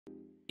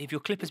If your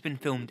clip has been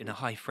filmed in a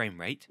high frame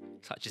rate,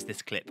 such as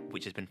this clip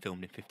which has been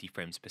filmed in 50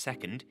 frames per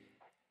second,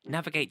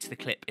 navigate to the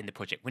clip in the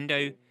project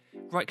window,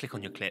 right-click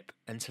on your clip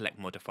and select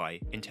Modify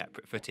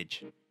Interpret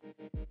Footage.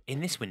 In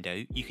this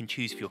window, you can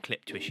choose for your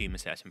clip to assume a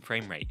certain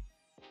frame rate.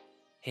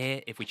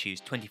 Here, if we choose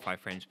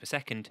 25 frames per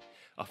second,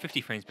 our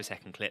 50 frames per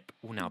second clip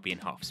will now be in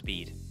half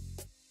speed.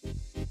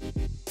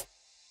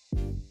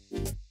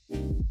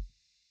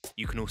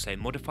 You can also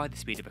modify the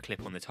speed of a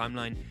clip on the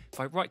timeline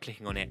by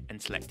right-clicking on it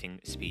and selecting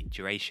Speed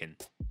Duration.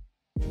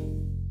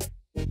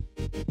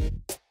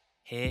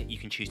 Here, you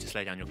can choose to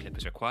slow down your clip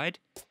as required.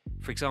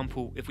 For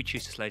example, if we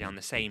choose to slow down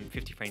the same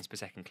 50 frames per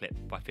second clip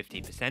by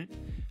 15%,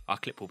 our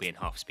clip will be in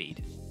half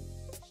speed.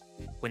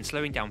 When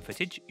slowing down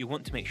footage, you'll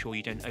want to make sure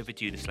you don't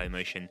overdo the slow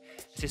motion,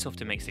 as this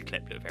often makes the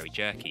clip look very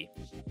jerky.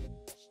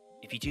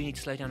 If you do need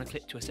to slow down a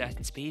clip to a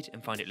certain speed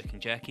and find it looking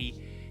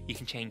jerky, you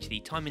can change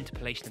the time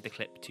interpolation of the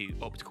clip to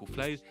optical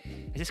flow,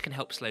 as this can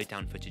help slow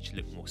down footage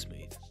look more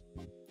smooth.